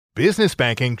Business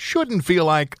banking shouldn't feel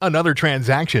like another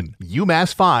transaction.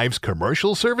 UMass 5's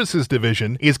Commercial Services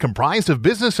Division is comprised of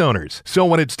business owners, so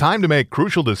when it's time to make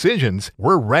crucial decisions,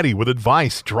 we're ready with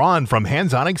advice drawn from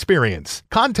hands-on experience.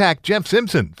 Contact Jeff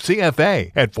Simpson,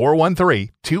 CFA, at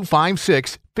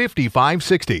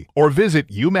 413-256-5560 or visit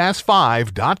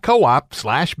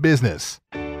umass5.coop/business.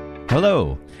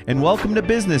 Hello, and welcome to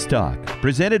Business Talk,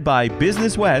 presented by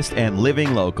Business West and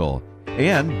Living Local,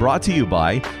 and brought to you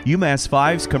by UMass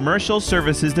 5's Commercial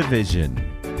Services Division.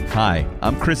 Hi,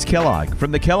 I'm Chris Kellogg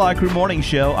from the Kellogg Crew Morning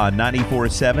Show on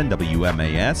 94.7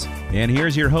 WMAS, and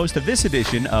here's your host of this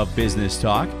edition of Business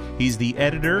Talk. He's the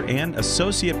editor and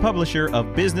associate publisher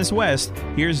of Business West.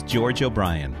 Here's George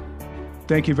O'Brien.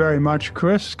 Thank you very much,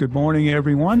 Chris. Good morning,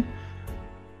 everyone.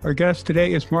 Our guest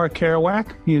today is Mark Kerouac.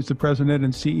 He is the president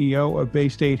and CEO of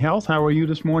Baystate Health. How are you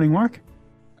this morning, Mark?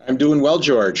 I'm doing well,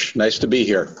 George. Nice to be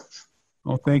here.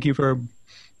 Well, thank you for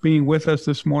being with us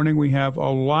this morning. We have a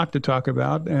lot to talk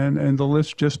about, and the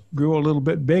list just grew a little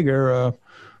bit bigger.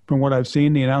 From what I've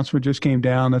seen, the announcement just came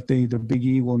down that the Big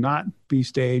E will not be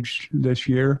staged this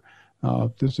year.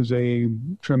 This is a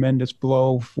tremendous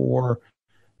blow for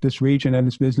this region and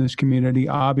its business community,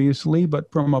 obviously,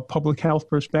 but from a public health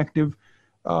perspective,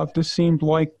 this seemed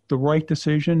like the right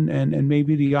decision and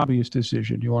maybe the obvious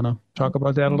decision. Do you want to talk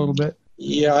about that a little bit?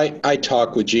 Yeah, I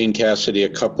talked with Gene Cassidy a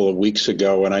couple of weeks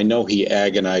ago, and I know he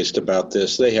agonized about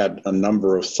this. They had a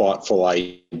number of thoughtful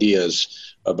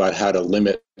ideas about how to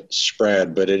limit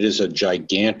spread, but it is a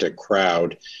gigantic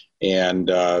crowd,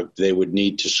 and they would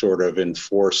need to sort of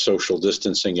enforce social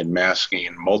distancing and masking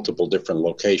in multiple different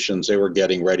locations. They were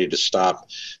getting ready to stop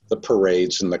the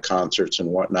parades and the concerts and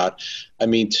whatnot. I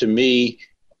mean, to me,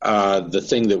 the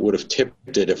thing that would have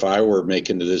tipped it if I were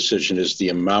making the decision is the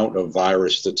amount of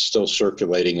virus that's still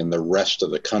circulating in the rest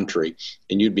of the country.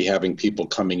 And you'd be having people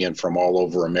coming in from all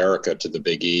over America to the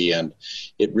Big E, and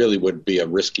it really would be a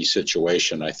risky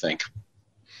situation, I think.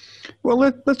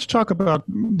 Well, let's talk about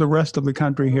the rest of the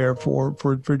country here for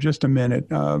just a minute.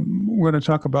 We're going to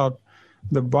talk about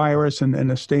the virus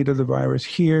and the state of the virus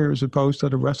here as opposed to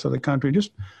the rest of the country.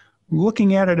 Just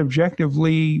looking at it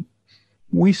objectively,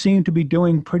 we seem to be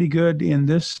doing pretty good in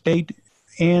this state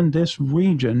and this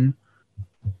region.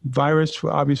 Virus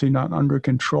obviously not under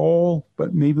control,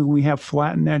 but maybe we have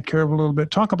flattened that curve a little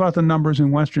bit. Talk about the numbers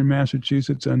in Western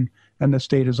Massachusetts and the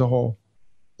state as a whole.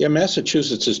 Yeah,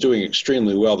 Massachusetts is doing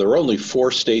extremely well. There are only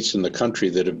 4 states in the country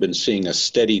that have been seeing a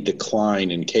steady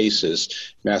decline in cases: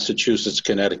 Massachusetts,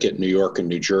 Connecticut, New York, and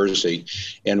New Jersey.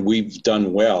 And we've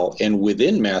done well. And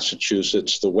within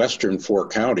Massachusetts, the western 4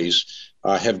 counties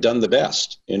have done the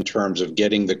best in terms of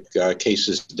getting the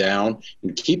cases down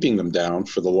and keeping them down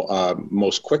for the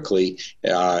most quickly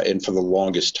and for the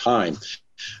longest time.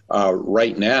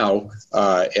 Right now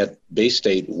at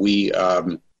Baystate,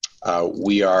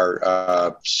 we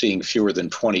are seeing fewer than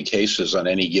 20 cases on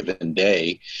any given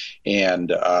day,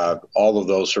 and all of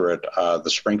those are at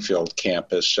the Springfield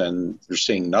campus, and you're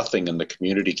seeing nothing in the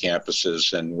community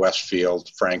campuses in Westfield,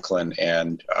 Franklin,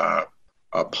 and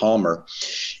Palmer.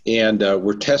 And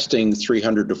we're testing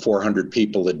 300 to 400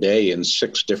 people a day in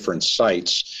 6 different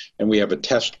sites, and we have a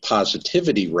test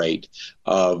positivity rate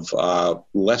of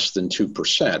less than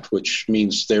 2%, which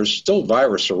means there's still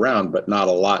virus around, but not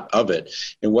a lot of it.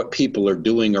 And what people are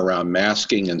doing around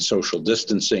masking and social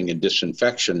distancing and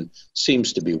disinfection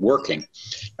seems to be working.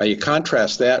 You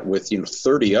contrast that with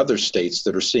 30 other states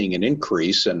that are seeing an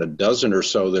increase and a dozen or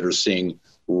so that are seeing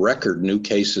record new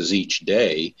cases each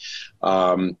day.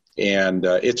 And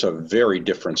it's a very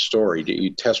different story.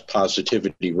 You test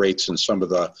positivity rates in some of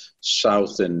the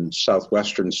south and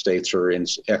southwestern states are in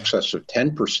excess of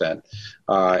 10%.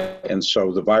 And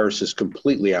so the virus is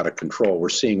completely out of control. We're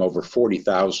seeing over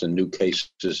 40,000 new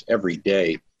cases every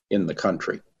day in the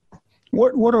country.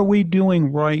 What are we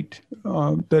doing right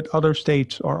that other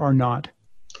states are not?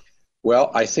 Well,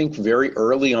 I think very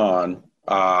early on,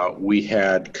 we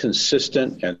had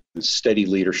consistent and steady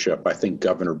leadership. I think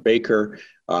Governor Baker,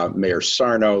 Mayor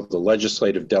Sarno, the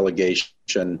legislative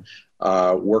delegation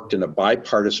worked in a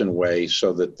bipartisan way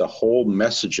so that the whole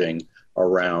messaging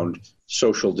around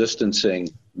social distancing,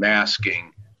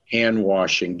 masking, hand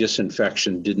washing,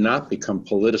 disinfection did not become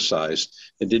politicized.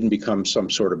 It didn't become some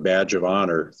sort of badge of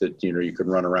honor that you could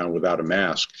run around without a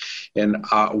mask. And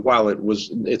while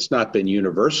it's not been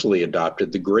universally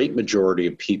adopted, the great majority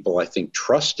of people, I think,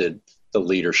 trusted the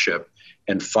leadership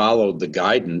and followed the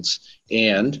guidance.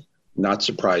 And not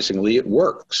surprisingly, it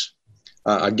works.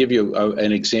 I'll give you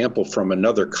an example from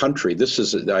another country.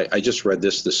 I just read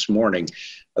this morning.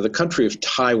 The country of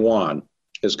Taiwan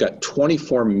has got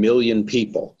 24 million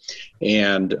people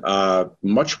and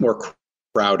much more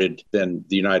crowded than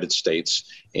the United States,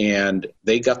 and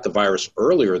they got the virus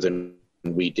earlier than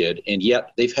we did, and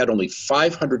yet they've had only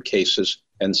 500 cases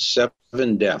and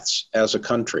 7 deaths as a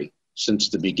country since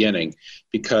the beginning,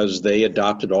 because they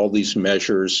adopted all these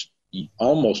measures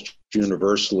almost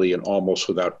universally and almost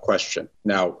without question.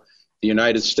 Now, the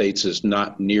United States is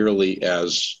not nearly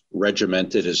as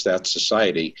regimented as that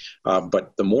society,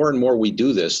 but the more and more we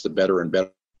do this, the better and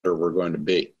better we're going to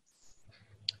be.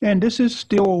 And this is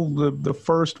still the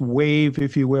first wave,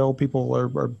 if you will. People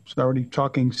are already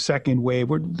talking second wave.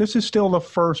 This is still the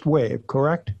first wave,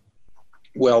 correct?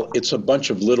 Well, it's a bunch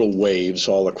of little waves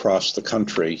all across the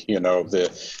country. You know,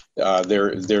 the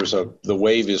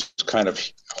wave is kind of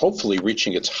hopefully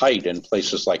reaching its height in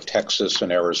places like Texas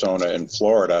and Arizona and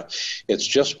Florida. It's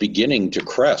just beginning to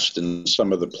crest in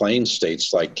some of the plain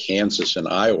states like Kansas and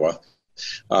Iowa.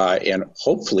 And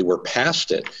hopefully we're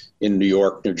past it in New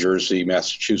York, New Jersey,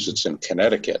 Massachusetts, and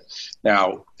Connecticut.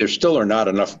 Now, there still are not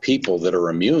enough people that are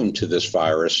immune to this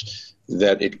virus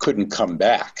that it couldn't come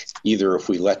back, either if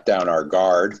we let down our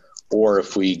guard or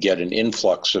if we get an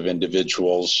influx of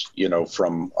individuals, you know,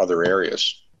 from other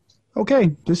areas.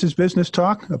 Okay, this is Business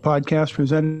Talk, a podcast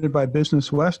presented by Business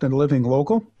West and Living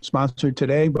Local, sponsored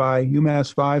today by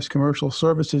UMass 5's Commercial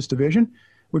Services Division.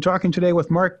 We're talking today with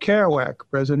Mark Kerouac,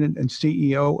 President and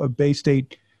CEO of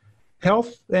Baystate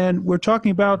Health, and we're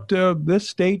talking about this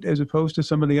state as opposed to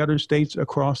some of the other states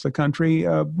across the country.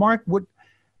 Mark, what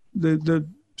the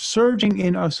surging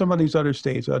in some of these other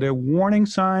states, are there warning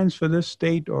signs for this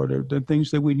state, or are there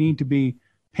things that we need to be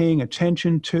paying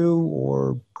attention to,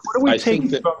 or what are we taking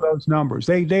from those numbers?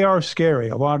 They are scary,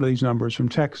 a lot of these numbers from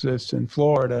Texas and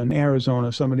Florida and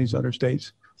Arizona, some of these other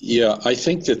states. Yeah, I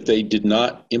think that they did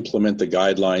not implement the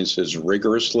guidelines as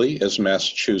rigorously as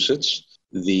Massachusetts.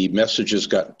 The messages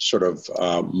got sort of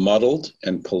muddled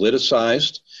and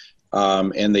politicized.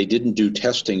 And they didn't do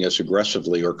testing as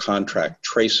aggressively or contact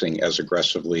tracing as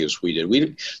aggressively as we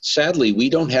did. Sadly, we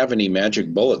don't have any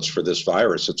magic bullets for this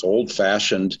virus. It's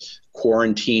old-fashioned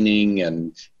quarantining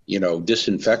and, you know,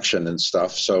 disinfection and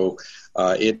stuff. So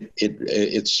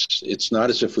it's not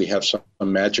as if we have some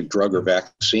magic drug or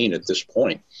vaccine at this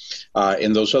point.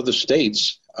 And those other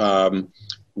states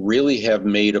really have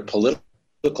made a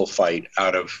political fight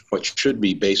out of what should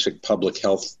be basic public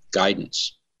health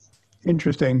guidance.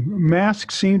 Interesting.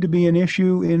 Masks seem to be an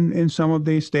issue in some of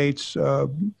these states.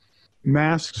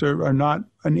 Masks are not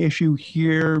an issue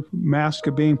here. Masks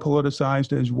are being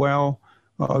politicized as well.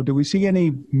 Do we see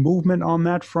any movement on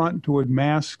that front toward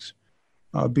masks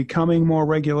becoming more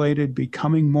regulated,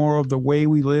 becoming more of the way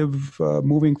we live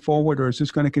moving forward, or is this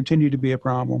going to continue to be a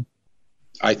problem?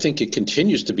 I think it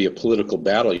continues to be a political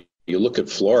battle. You look at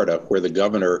Florida, where the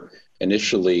governor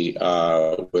initially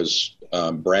was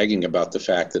bragging about the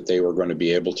fact that they were going to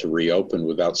be able to reopen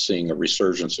without seeing a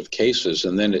resurgence of cases.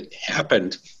 And then it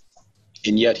happened,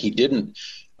 and yet he didn't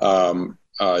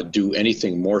do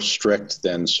anything more strict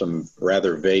than some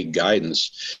rather vague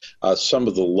guidance. Some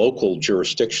of the local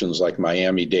jurisdictions like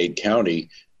Miami-Dade County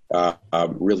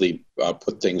really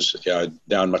put things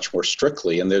down much more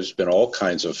strictly, and there's been all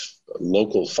kinds of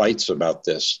local fights about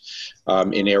this.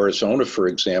 In Arizona, for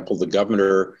example, the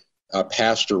governor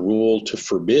passed a rule to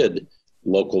forbid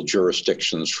local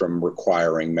jurisdictions from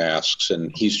requiring masks,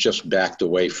 and he's just backed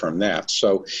away from that.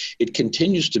 So it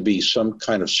continues to be some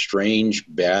kind of strange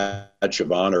badge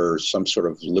of honor or some sort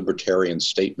of libertarian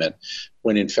statement,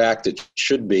 when in fact it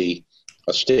should be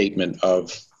a statement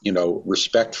of, you know,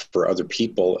 respect for other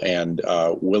people and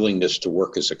willingness to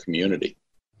work as a community.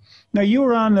 Now, you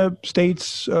were on the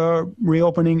state's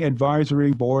reopening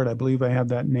advisory board. I believe I have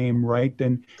that name right.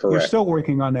 And correct. You're still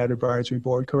working on that advisory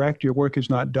board, correct? Your work is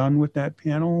not done with that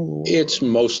panel? Or? It's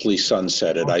mostly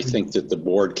sunsetted. I think that the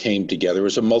board came together. It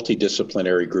was a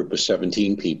multidisciplinary group of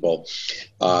 17 people,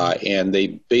 and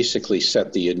they basically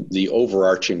set the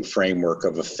overarching framework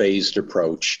of a phased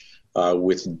approach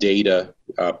with data,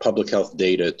 public health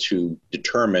data, to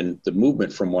determine the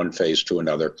movement from one phase to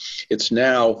another. It's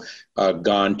now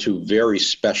gone to very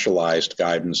specialized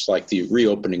guidance, like the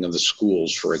reopening of the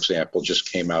schools, for example,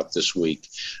 just came out this week,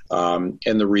 and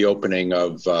the reopening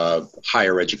of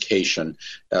higher education.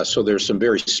 So there's some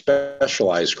very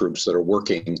specialized groups that are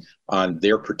working on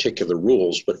their particular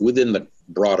rules, but within the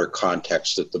broader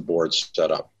context that the board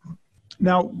set up.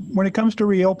 Now, when it comes to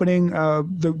reopening,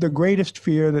 the greatest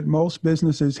fear that most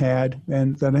businesses had,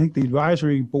 and that I think the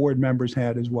advisory board members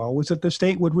had as well, was that the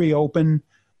state would reopen,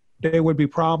 there would be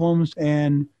problems,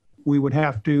 and we would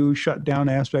have to shut down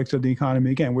aspects of the economy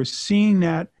again. We're seeing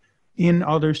that in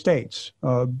other states.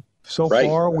 So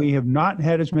far, we have not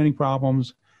had as many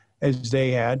problems as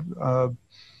they had.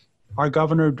 Our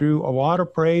governor drew a lot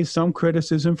of praise, some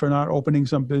criticism for not opening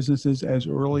some businesses as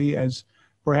early as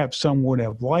perhaps some would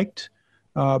have liked.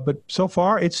 But so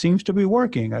far, it seems to be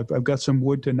working. I've got some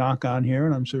wood to knock on here,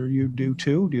 and I'm sure you do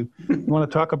too. Do you want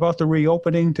to talk about the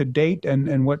reopening to date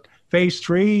and what phase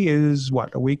 3 is,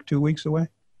 what, a week, 2 weeks away?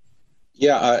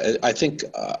 Yeah, I think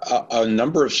a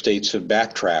number of states have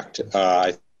backtracked.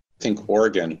 I think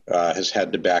Oregon has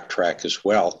had to backtrack as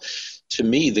well. To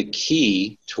me, the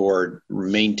key toward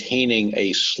maintaining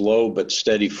a slow but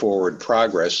steady forward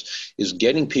progress is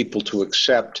getting people to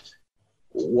accept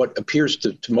what appears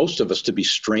to most of us to be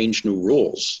strange new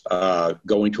rules.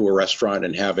 Going to a restaurant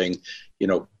and having,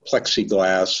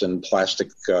 plexiglass and plastic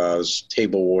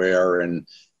tableware and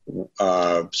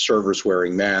servers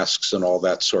wearing masks and all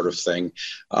that sort of thing.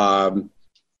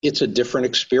 It's a different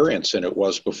experience than it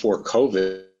was before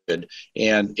COVID.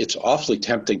 And it's awfully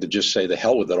tempting to just say the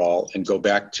hell with it all and go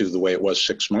back to the way it was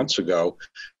 6 months ago.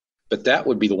 But that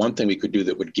would be the one thing we could do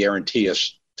that would guarantee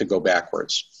us to go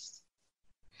backwards.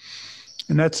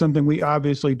 And that's something we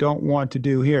obviously don't want to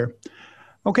do here.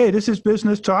 Okay, this is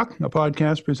Business Talk, a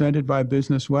podcast presented by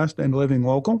Business West and Living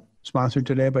Local, sponsored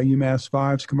today by UMass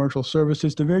 5's Commercial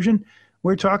Services Division.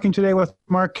 We're talking today with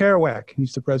Mark Kerouac.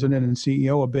 He's the president and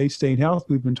CEO of Baystate Health.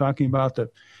 We've been talking about the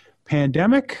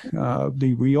pandemic,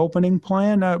 the reopening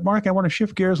plan. Mark, I want to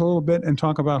shift gears a little bit and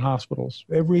talk about hospitals.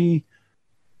 Every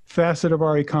facet of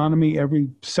our economy, every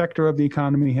sector of the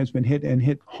economy has been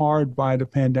hit hard by the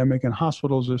pandemic, and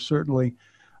hospitals are certainly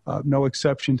no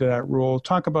exception to that rule.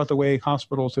 Talk about the way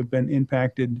hospitals have been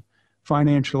impacted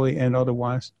financially and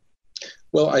otherwise.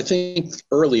 Well, I think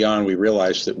early on we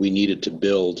realized that we needed to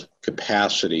build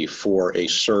capacity for a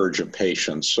surge of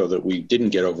patients so that we didn't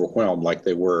get overwhelmed like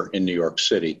they were in New York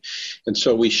City. And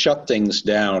so we shut things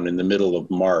down in the middle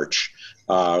of March,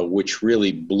 which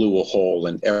really blew a hole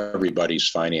in everybody's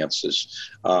finances.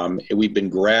 We've been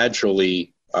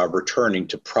gradually returning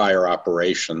to prior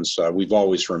operations. We've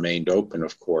always remained open,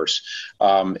 of course,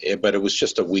 but it was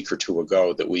just a week or two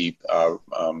ago that we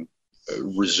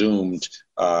resumed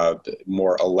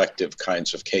more elective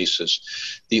kinds of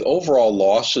cases. The overall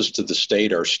losses to the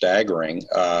state are staggering.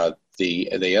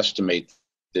 They estimate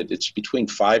that it's between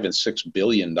 $5 and $6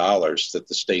 billion that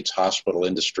the state's hospital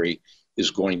industry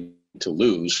is going to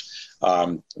lose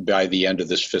by the end of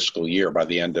this fiscal year, by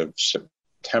the end of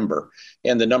September.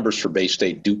 And the numbers for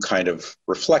Baystate do kind of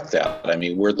reflect that. I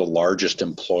mean, we're the largest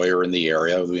employer in the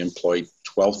area. We employ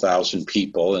 12,000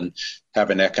 people and have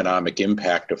an economic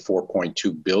impact of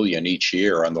 $4.2 billion each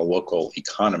year on the local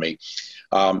economy.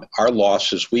 Our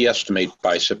losses, we estimate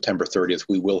by September 30th,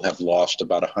 we will have lost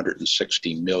about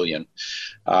 $160 million.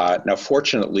 Now,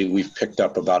 fortunately, we've picked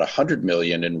up about $100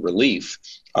 million in relief,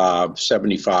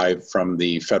 75 from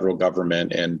the federal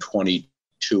government and 22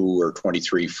 or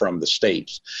 23 from the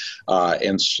states.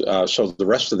 So the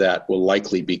rest of that will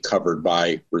likely be covered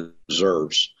by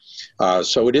reserves.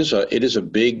 So it is a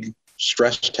big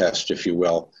stress test, if you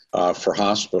will, for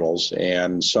hospitals,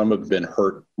 and some have been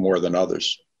hurt more than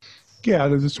others. Yeah,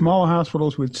 the smaller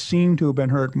hospitals would seem to have been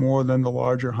hurt more than the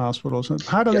larger hospitals.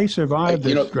 How do they survive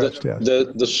this stress test?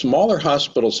 The smaller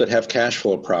hospitals that have cash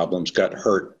flow problems got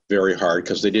hurt very hard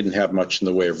because they didn't have much in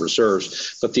the way of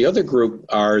reserves. But the other group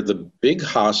are the big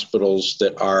hospitals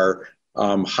that are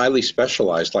highly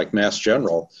specialized, like Mass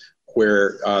General,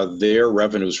 where their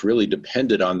revenues really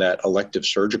depended on that elective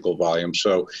surgical volume.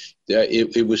 So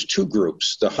it was two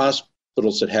groups: the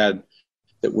hospitals that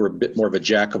were a bit more of a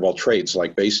jack of all trades,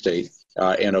 like Baystate,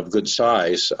 and of good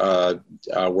size,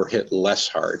 were hit less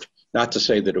hard. Not to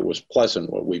say that it was pleasant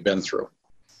what we've been through.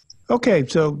 Okay,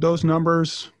 so those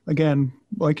numbers, again,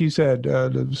 like you said,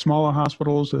 the smaller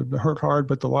hospitals are hurt hard,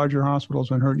 but the larger hospitals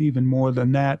have been hurt even more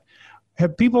than that.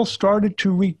 Have people started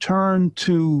to return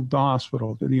to the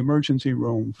hospital, to the emergency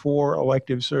room for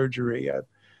elective surgery? I've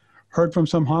heard from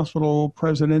some hospital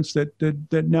presidents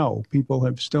that no, people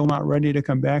have still not ready to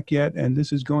come back yet, and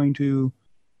this is going to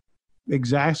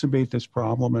exacerbate this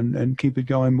problem and keep it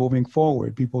going moving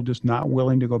forward. People just not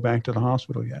willing to go back to the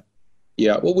hospital yet.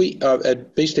 Yeah, well, we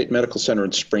at Baystate Medical Center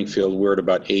in Springfield, we're at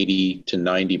about 80 to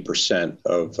 90%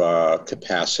 of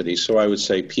capacity. So I would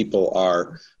say people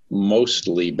are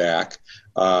mostly back.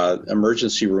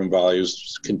 Emergency room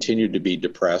volumes continue to be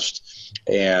depressed,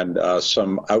 and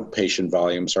some outpatient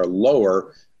volumes are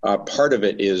lower. Part of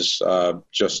it is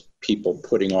just people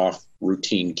putting off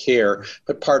routine care,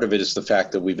 but part of it is the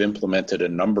fact that we've implemented a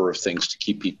number of things to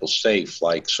keep people safe,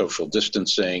 like social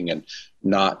distancing and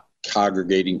not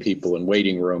congregating people in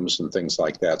waiting rooms and things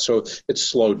like that. So it's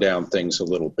slowed down things a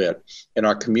little bit. In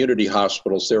our community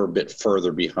hospitals, they're a bit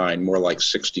further behind, more like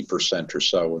 60% or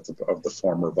so of the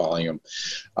former volume.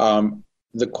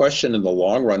 the question in the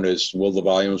long run is, will the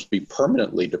volumes be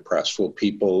permanently depressed? Will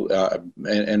people,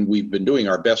 and we've been doing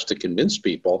our best to convince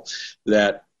people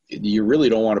that you really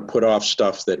don't want to put off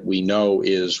stuff that we know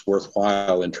is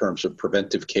worthwhile in terms of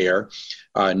preventive care,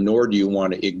 nor do you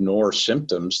want to ignore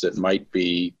symptoms that might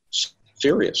be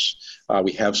serious.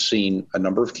 We have seen a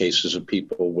number of cases of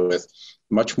people with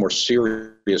much more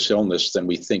serious illness than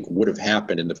we think would have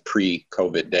happened in the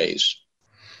pre-COVID days.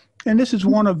 And this is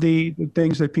one of the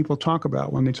things that people talk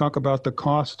about when they talk about the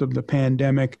cost of the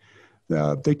pandemic.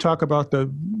 They talk about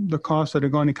the costs that are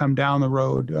going to come down the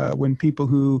road when people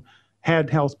who had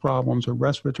health problems or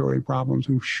respiratory problems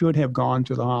who should have gone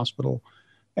to the hospital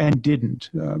and didn't.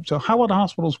 So how are the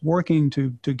hospitals working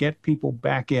to get people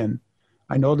back in?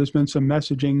 I know there's been some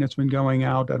messaging that's been going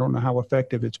out. I don't know how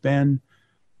effective it's been.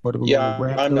 But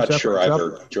I'm not sure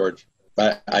either, George.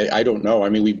 I don't know. I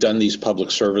mean, we've done these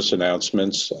public service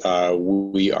announcements.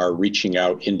 We are reaching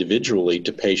out individually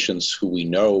to patients who we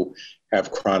know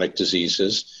have chronic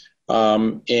diseases.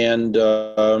 And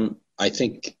I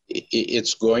think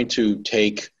it's going to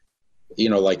take,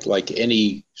 like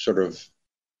any sort of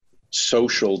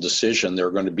social decision, there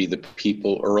are going to be the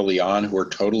people early on who are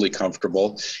totally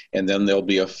comfortable, and then there'll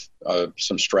be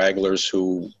some stragglers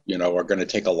who are going to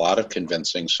take a lot of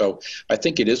convincing. So I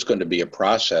think it is going to be a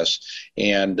process,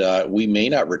 and we may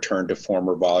not return to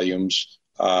former volumes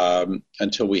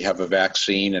until we have a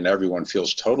vaccine and everyone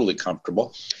feels totally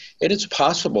comfortable. And it's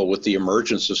possible with the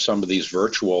emergence of some of these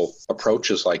virtual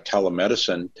approaches like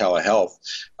telemedicine, telehealth,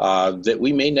 that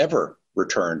we may never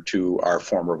return to our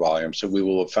former volume. So we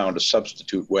will have found a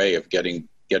substitute way of getting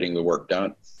the work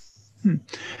done.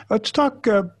 Let's talk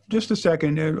just a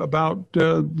second about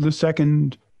the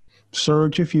second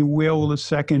surge, if you will, the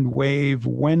second wave.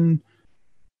 When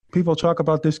people talk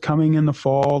about this coming in the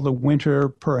fall, the winter,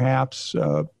 perhaps,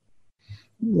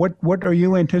 what are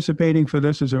you anticipating for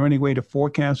this? Is there any way to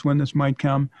forecast when this might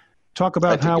come? Talk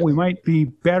about how we might be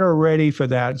better ready for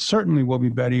that. Certainly we'll be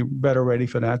better ready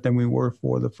for that than we were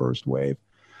for the first wave.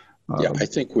 I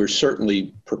think we're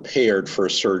certainly prepared for a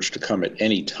surge to come at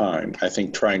any time. I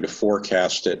think trying to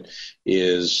forecast it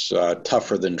is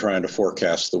tougher than trying to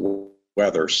forecast the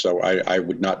weather. So I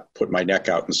would not put my neck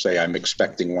out and say I'm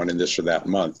expecting one in this or that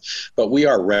month. But we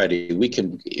are ready. We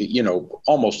can,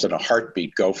 almost in a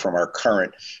heartbeat, go from our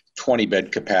current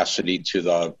 20-bed capacity to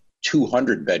the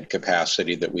 200-bed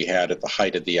capacity that we had at the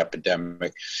height of the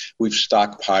epidemic. We've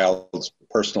stockpiled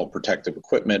personal protective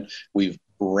equipment. We've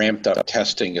ramped up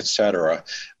testing, et cetera.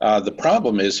 The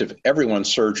problem is if everyone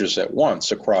surges at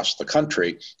once across the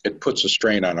country, it puts a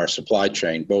strain on our supply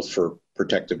chain, both for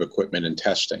protective equipment and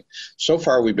testing. So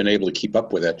far, we've been able to keep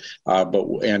up with it, but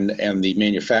the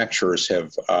manufacturers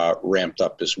have ramped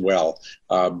up as well.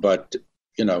 But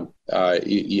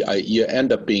you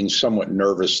end up being somewhat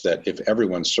nervous that if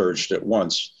everyone surged at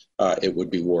once, it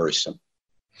would be worrisome.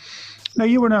 Now,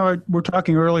 you and I were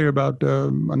talking earlier about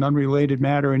an unrelated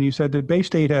matter, and you said that Bay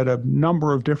State had a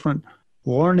number of different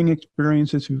learning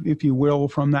experiences, if you will,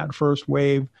 from that first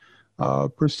wave,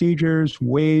 procedures,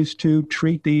 ways to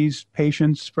treat these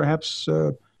patients, perhaps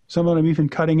some of them even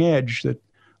cutting edge that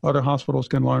other hospitals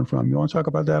can learn from. You want to talk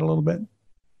about that a little bit?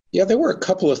 Yeah, there were a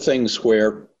couple of things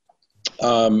where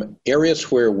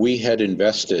areas where we had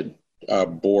invested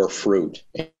bore fruit.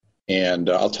 And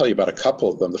I'll tell you about a couple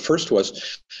of them. The first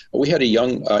was we had a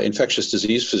young infectious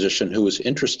disease physician who was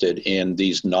interested in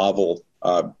these novel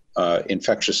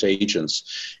infectious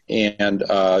agents. And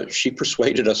she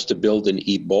persuaded us to build an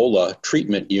Ebola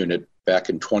treatment unit back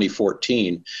in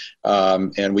 2014.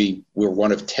 And we were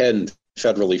one of 10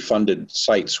 federally funded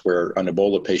sites where an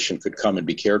Ebola patient could come and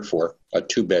be cared for, a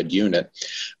 2-bed unit.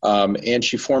 And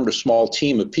she formed a small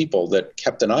team of people that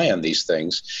kept an eye on these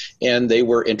things. And they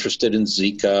were interested in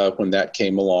Zika when that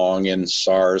came along and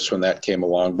SARS when that came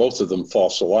along, both of them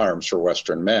false alarms for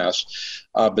Western Mass.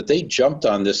 But they jumped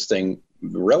on this thing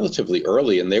relatively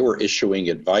early, and they were issuing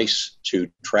advice to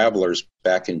travelers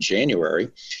back in January.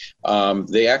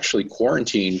 They actually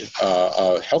quarantined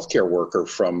a healthcare worker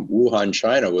from Wuhan,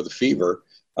 China with a fever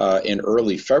in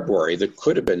early February that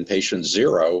could have been patient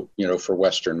 0, for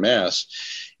Western Mass.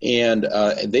 And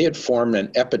they had formed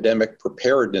an epidemic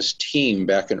preparedness team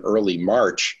back in early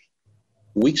March,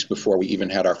 weeks before we even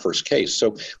had our first case.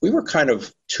 So we were kind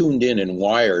of tuned in and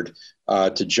wired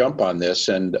to jump on this.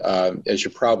 And as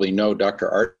you probably know,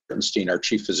 Dr. Artenstein, our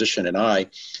chief physician, and I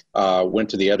went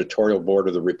to the editorial board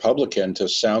of the Republican to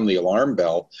sound the alarm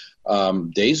bell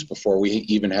days before we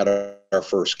even had our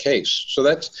first case. So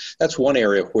that's one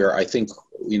area where I think,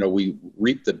 we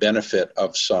reap the benefit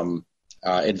of some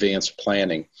advanced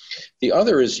planning. The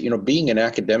other is, being an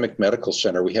academic medical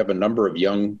center, we have a number of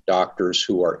young doctors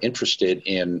who are interested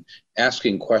in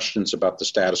asking questions about the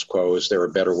status quo. Is there a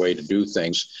better way to do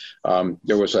things?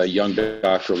 There was a young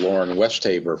Dr. Lauren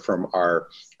Westhaver from our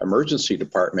emergency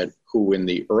department who in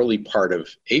the early part of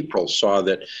April saw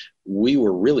that we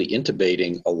were really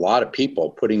intubating a lot of people,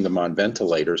 putting them on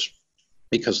ventilators,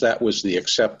 because that was the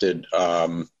accepted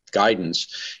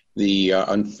guidance.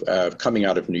 Coming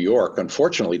out of New York,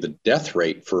 unfortunately, the death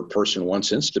rate for a person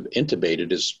once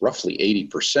intubated is roughly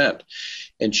 80%.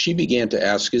 And she began to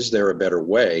ask, is there a better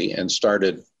way? And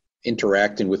started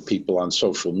interacting with people on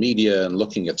social media and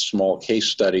looking at small case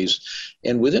studies.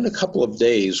 And within a couple of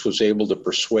days was able to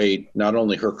persuade not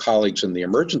only her colleagues in the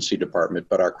emergency department,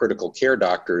 but our critical care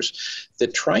doctors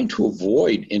that trying to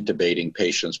avoid intubating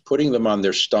patients, putting them on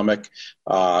their stomach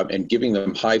and giving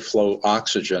them high flow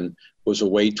oxygen was a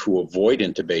way to avoid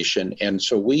intubation. And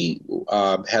so we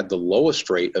had the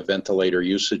lowest rate of ventilator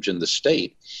usage in the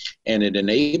state, and it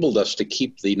enabled us to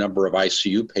keep the number of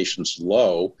ICU patients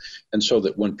low. And so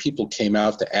that when people came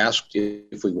out to ask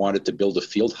if we wanted to build a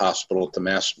field hospital at the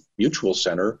Mass Mutual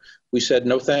Center, we said,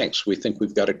 no, thanks. We think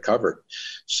we've got it covered.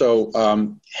 So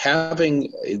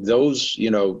having those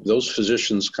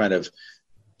physicians kind of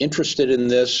interested in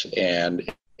this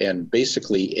and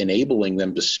basically enabling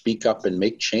them to speak up and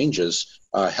make changes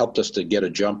helped us to get a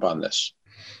jump on this.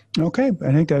 Okay.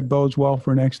 I think that bodes well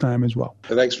for next time as well.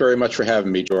 Thanks very much for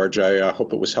having me, George. I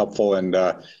hope it was helpful. And,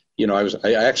 I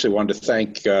actually wanted to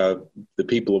thank the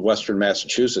people of Western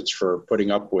Massachusetts for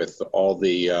putting up with all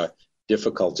the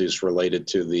difficulties related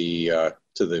to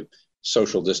the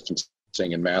social distancing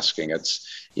and masking. It's,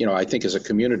 I think as a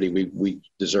community, we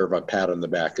deserve a pat on the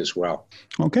back as well.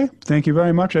 Okay. Thank you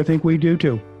very much. I think we do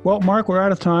too. Well, Mark, we're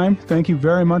out of time. Thank you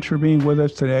very much for being with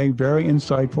us today. Very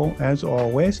insightful as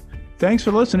always. Thanks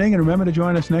for listening, and remember to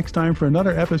join us next time for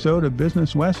another episode of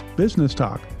Business West Business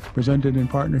Talk, presented in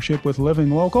partnership with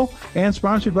Living Local and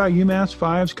sponsored by UMass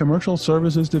 5's Commercial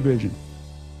Services Division.